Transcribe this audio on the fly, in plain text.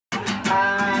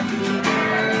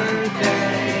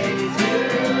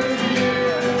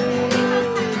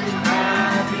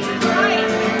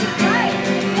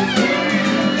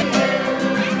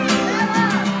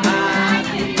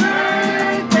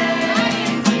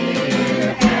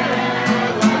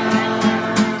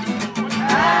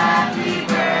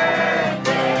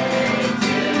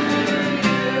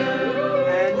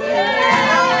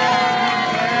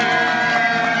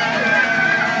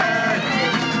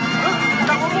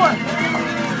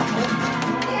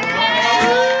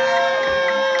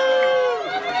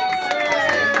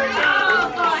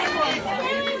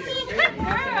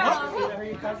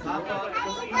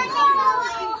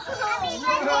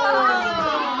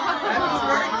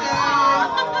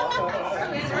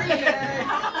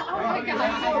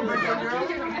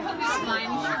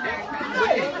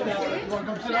want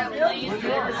to come sit up?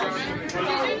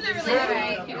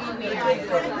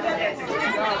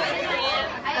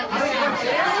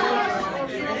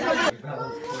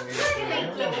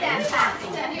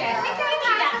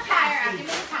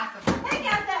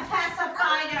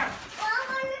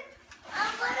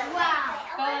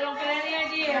 Don't get any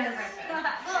ideas.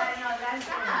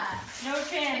 No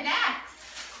chance.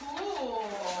 Cool.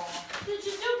 Did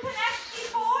you do Connect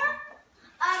before?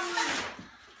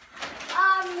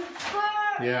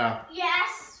 Yeah.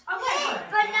 Yes. Okay.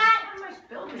 But not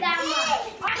that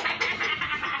much.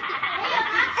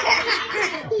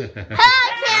 Hello,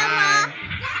 camera.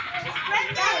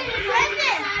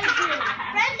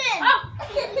 Brendan.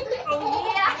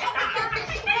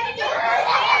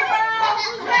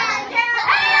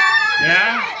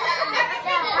 Yeah?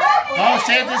 Oh,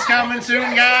 Santa's coming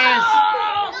soon, guys.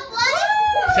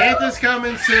 Santa's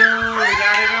coming soon. We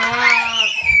gotta go up.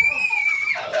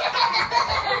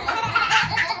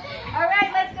 All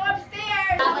right, let's go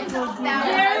upstairs. There's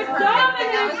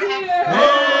Dominic here.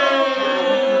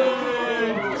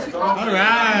 All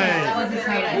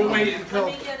right. We'll wait until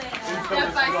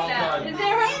Step by step. Is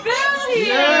there a bill here?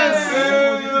 Yes.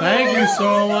 Thank you so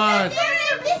much.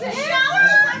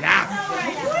 Yeah.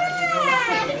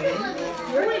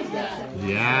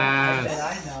 Yes.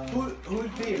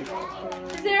 Who'd be? Is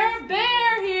there a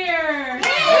bear here?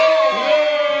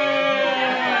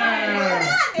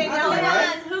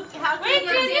 Wait,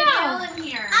 Danielle.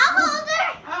 I'll hold her.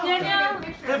 Danielle.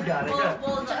 They've got it. Wait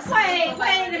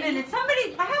a minute. Somebody,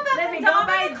 how about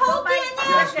Dominic call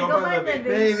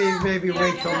Danielle? Maybe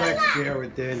wait till next year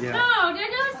with Danielle. No,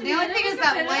 Danielle's The only thing is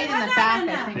that light in the back, I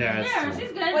think. Yeah, it's Here, true.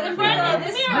 she's good. What if Brendan?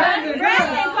 Brendan,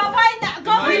 go by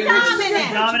Dominic.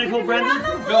 Dominic or Brendan?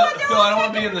 Phil, I don't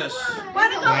want to be in this.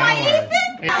 Want to go by Ethan?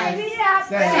 Santa,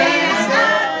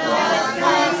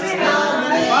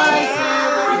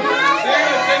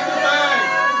 take the bag.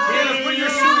 Santa, put your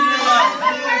shoe in your lap.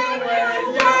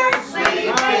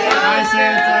 Bye,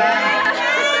 Santa.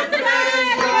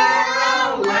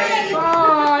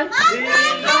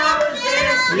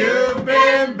 You've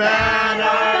been bad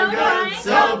or good,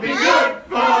 so be good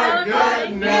for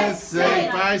goodness sake.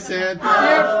 Bye, Santa. You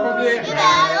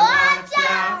better watch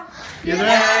out. You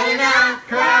better not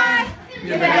cry.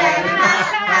 You better not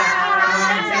cry.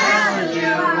 I'm telling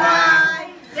you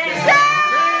why.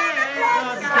 Santa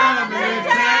Claus is coming to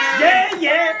town.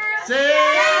 Yeah.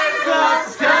 Santa Claus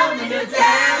is coming to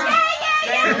town.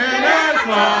 Santa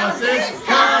Claus is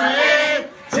coming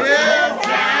to town.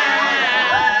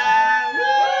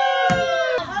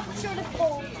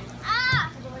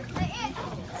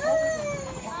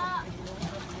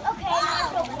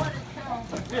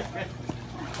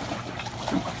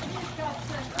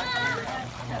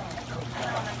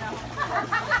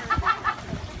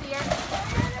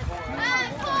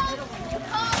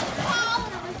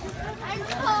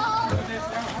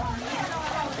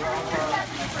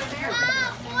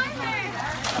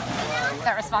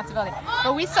 That responsibility.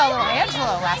 But we saw little Angelo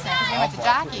last night because we went to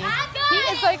Jackie's. He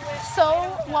is like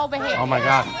so well behaved. Oh my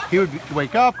God! He would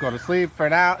wake up, go to sleep for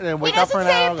an hour, and then wake up for an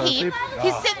hour, go to sleep.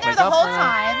 He's sitting there Wake the up whole for an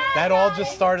hour. time. That all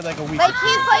just started like a week Like ago.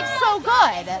 he's like so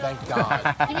good. Thank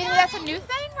God. You mean that's a new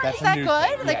thing? That's Is a that new good?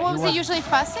 thing. Like Yeah, what he was he was- usually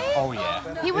fussy? Oh yeah.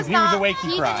 He was If he not. was awake,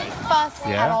 he cried. didn't fuss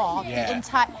Yeah? at all. Yeah. The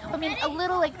entire. I mean, a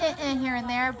little like here and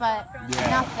there, but Yeah.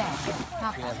 nothing.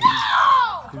 Nothing.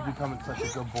 He's becoming such a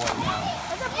good boy now.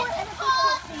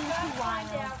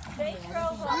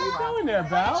 Where are you going there, You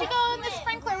Belle? should go in the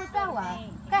sprinkler with Bella.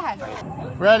 Go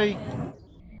ahead. Ready?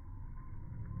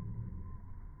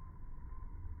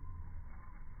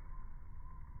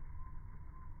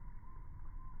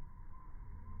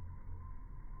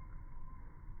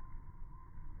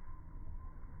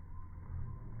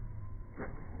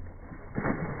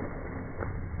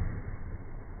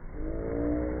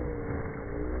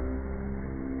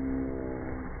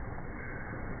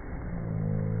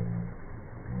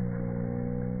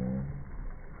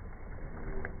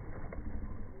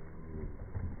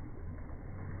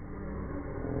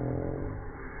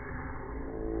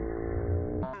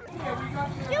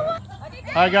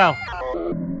 I go.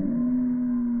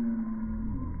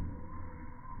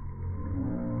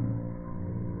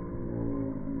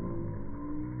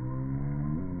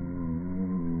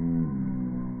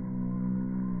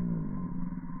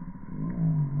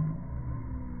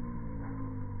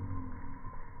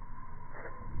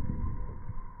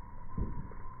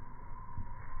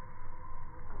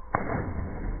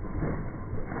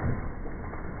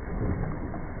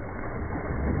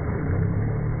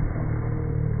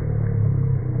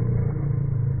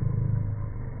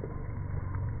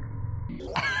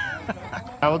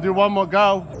 I will do one more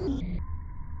go.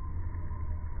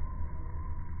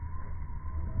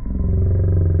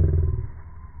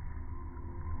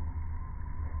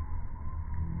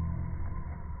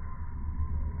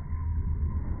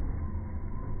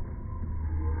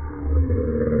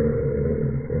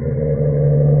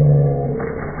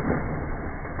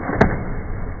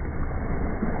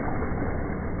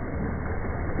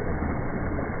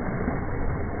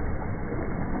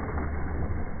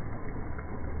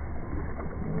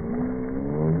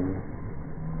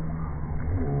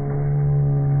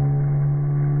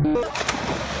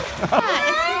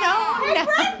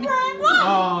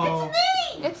 Oh.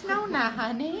 It's Nona,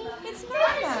 honey. It's Nona.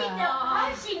 How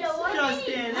does she know our names?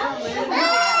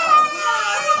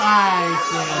 Hi,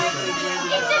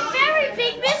 It's a very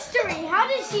big mystery. How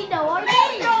does she know our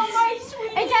names?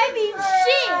 And I mean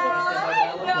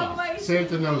she.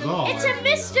 Santa knows all. It's a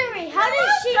mystery. How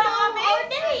does she know our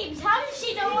names? How does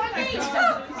she know our names?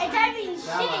 And I mean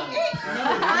she.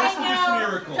 Christmas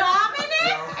miracle.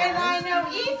 Dominic, and I know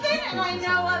Ethan, and I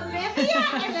know Olivia,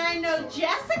 and I know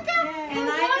Jessica, and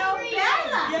I know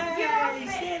Bella. Yay,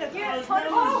 Santa Claus. That's what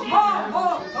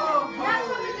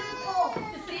we're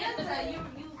doing. Santa, you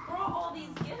brought all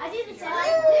these gifts. I did the same.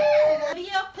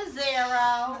 Olivia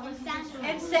Pizzaro,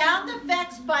 and sound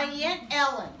effects by Aunt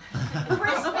Ellen.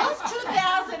 Christmas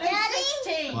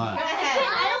 2016. What? Go ahead. I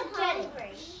don't get it.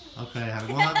 Okay,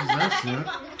 we'll have dessert soon.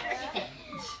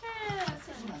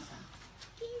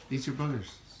 Eat your boogers.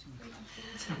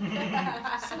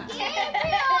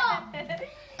 Gabriel!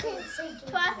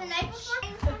 Twice the night before?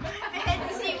 I had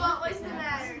to see what was the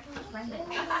matter.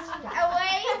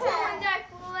 Away to the window, I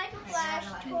flew like a flash,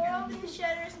 tore open the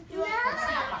shutters and threw up the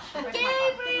sash.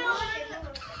 Gabriel!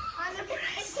 On the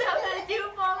price of the dew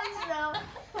falling snow,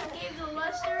 gave the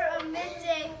luster of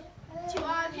midday to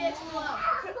objects below.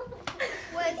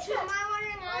 When to my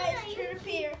wondering eyes should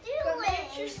appear, from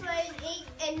miniature sleighs,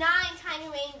 8 and 9 tiny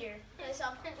reindeer. I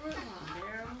saw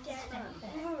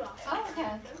Rudolph.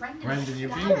 Brendan,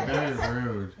 you're being very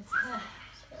rude.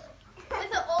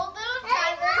 With an old little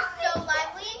driver, so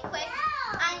lively and quick,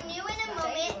 I knew in a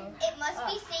moment it must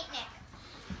be Saint Nick.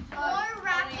 More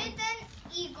rapid than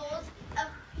eagles, of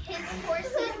his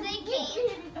coursers they came.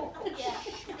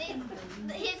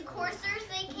 His coursers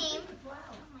they came.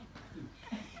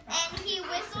 And he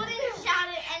whistled and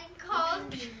shouted and called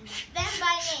them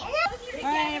by name. All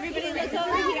right, everybody look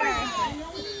over here.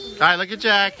 All right, look at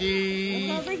Jackie.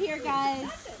 Look over here, guys.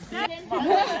 Don't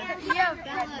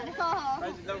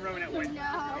ruin it.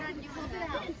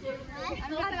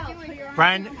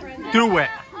 Brendan, do it.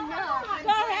 Go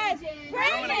ahead.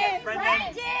 Brendan,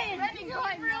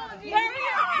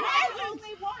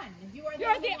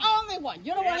 You're the only one.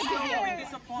 You're the one who's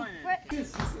disappointed.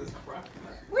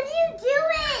 What are you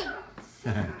doing?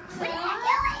 What are you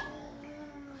doing?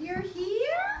 You're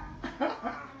here?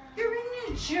 You're in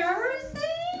New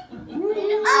Jersey?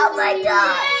 Oh my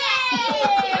God!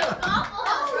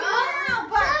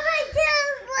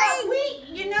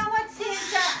 You know what,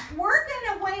 Santa? We're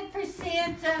gonna wait for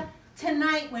Santa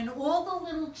tonight when all the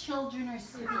little children are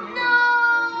sleeping.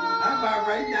 How about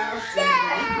right now, Santa?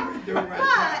 What are we doing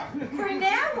right But for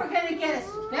now, we're gonna get a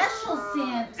special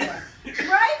Santa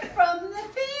right from the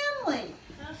family.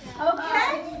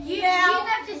 Okay? Yeah. You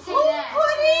have to say Who that.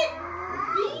 could it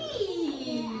be?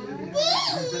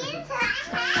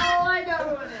 Oh, I know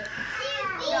what it is.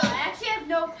 No, I actually have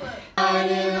no clue.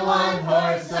 Riding a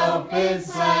one-horse open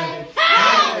sleigh.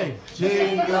 Hey!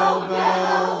 Jingle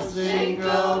bells,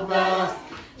 jingle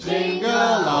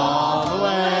all the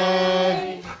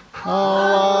way.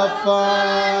 Oh, what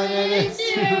fun it is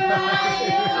to ride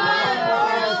in a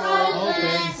one-horse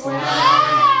open sleigh.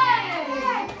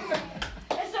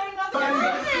 Is there another one?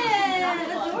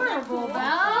 Adorable,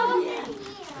 Val.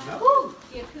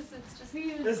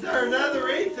 Is there another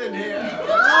Ethan here?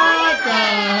 What the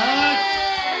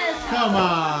heck? Come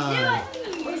on. Is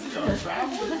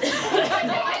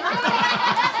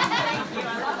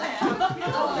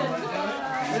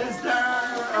there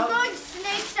I'm going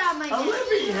snakes out my dick.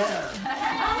 Olivia?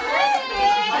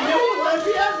 I know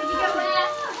Olivia.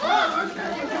 Oh,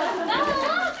 okay.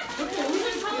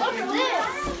 Look at this.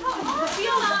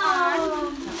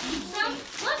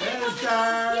 Is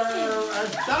there a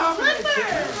Dominic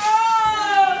here?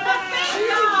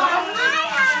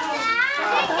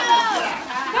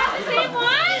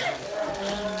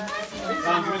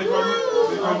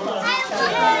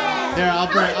 Here,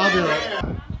 I'll do it.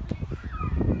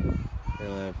 Hey,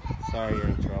 Liv. Sorry you're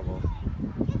in trouble.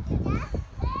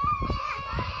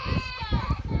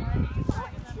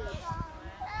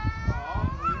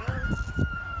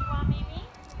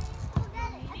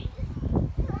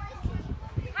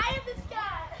 High in the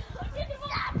sky.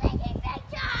 Stop taking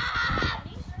pictures.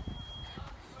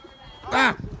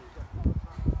 Ah!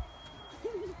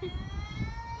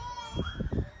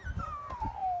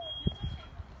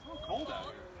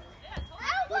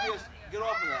 Get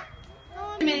off of that.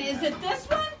 Wait a minute, is it this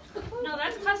one? No,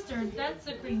 that's custard. That's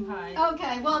a cream pie.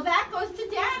 Okay, well that goes to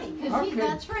Daddy because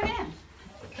that's for him.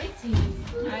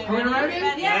 Are we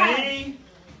ready? Yeah.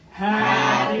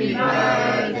 Happy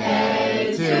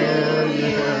birthday to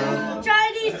you.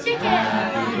 Chinese chicken.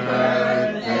 Happy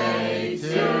birthday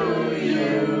to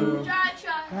you. Dry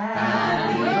truck.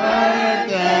 Happy birthday.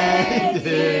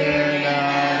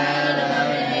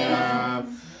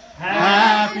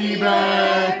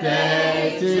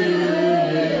 birthday to you.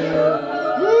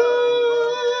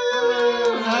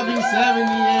 Woo! Happy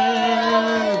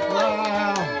 70th.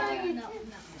 Wow.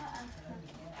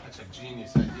 That's a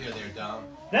genius idea there, Dom.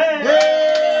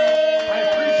 Hey! I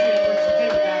appreciate what you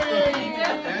did with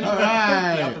that. All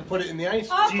right. You have to put it in the ice.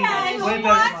 Okay, who Way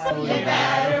wants better. some? You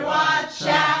better watch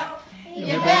out.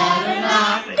 You better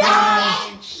not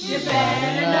cry. You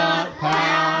better not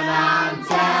pound. I'm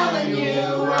telling you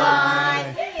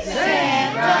why.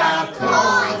 Santa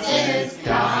Claus is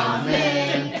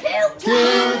coming to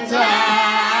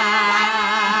town.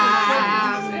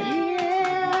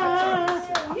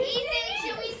 Ethan,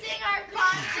 should we sing our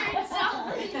concert song?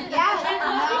 What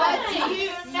do you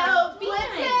know?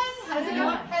 Blitzen? How's it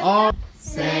going? Oh,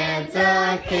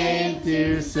 Santa came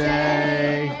to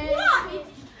say,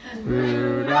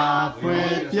 Rudolph,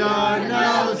 with your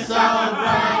nose so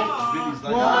bright,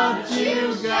 won't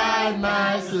you guide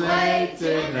my sleigh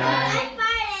tonight?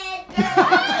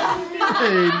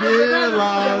 Hey, dear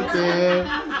love, dear.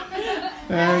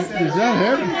 And is that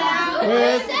him?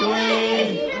 With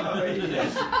glee.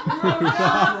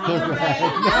 Rudolph the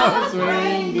red-nosed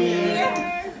reindeer.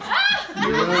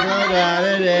 You know that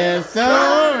it is so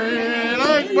real.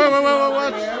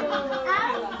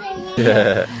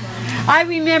 Yeah. I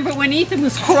remember when Ethan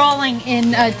was crawling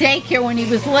in daycare when he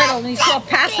was little and he saw a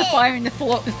pacifier in the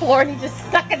floor and he just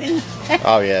stuck it in his head.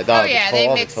 Oh yeah, Oh yeah, they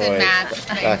mix and match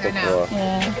Back things, and I know. forth.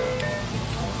 Yeah.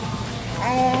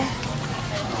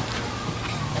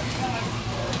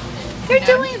 They're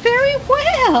doing very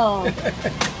well.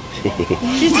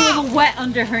 She's a little wet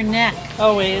under her neck.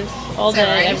 Always. All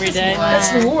day, every day.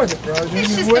 It's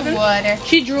just the water.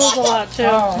 She drools a lot too.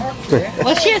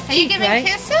 Well, she has Are you teeth, giving right?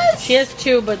 kisses? She has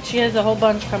 2, but she has a whole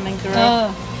bunch coming through.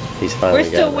 Oh, He's finally we're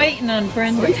still got it. waiting on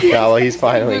Brenda. Yeah, well, he's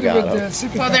finally got him.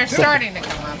 Well, they're starting to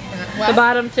come up. The Well,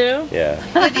 bottom 2? Yeah.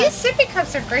 but these sippy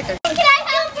cups are great. They're Can I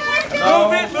help her?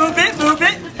 Move it, move it, move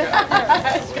it.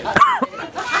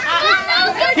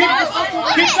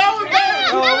 Keep going, baby.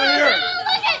 Go over here.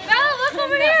 Look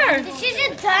over here. This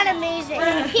isn't done amazing.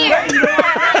 Here.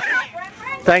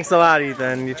 Thanks a lot,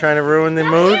 Ethan. You trying to ruin the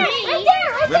mood?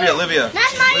 Right there. Olivia.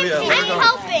 Not mine. Olivia, let her I'm go.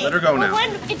 helping. Let her go But now.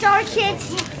 when it's our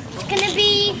kids, it's gonna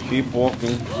be Keep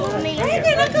walking.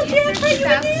 amazing. Uncle Jeff, are you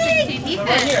in it? Ethan,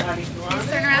 please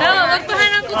turn around. Oh, look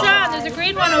behind Uncle John. There's a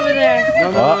green one over there.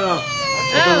 No, no, no, no.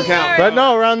 That doesn't count. But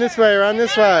no, around this way, around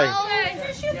this way.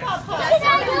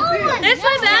 This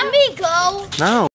way, let me go. No.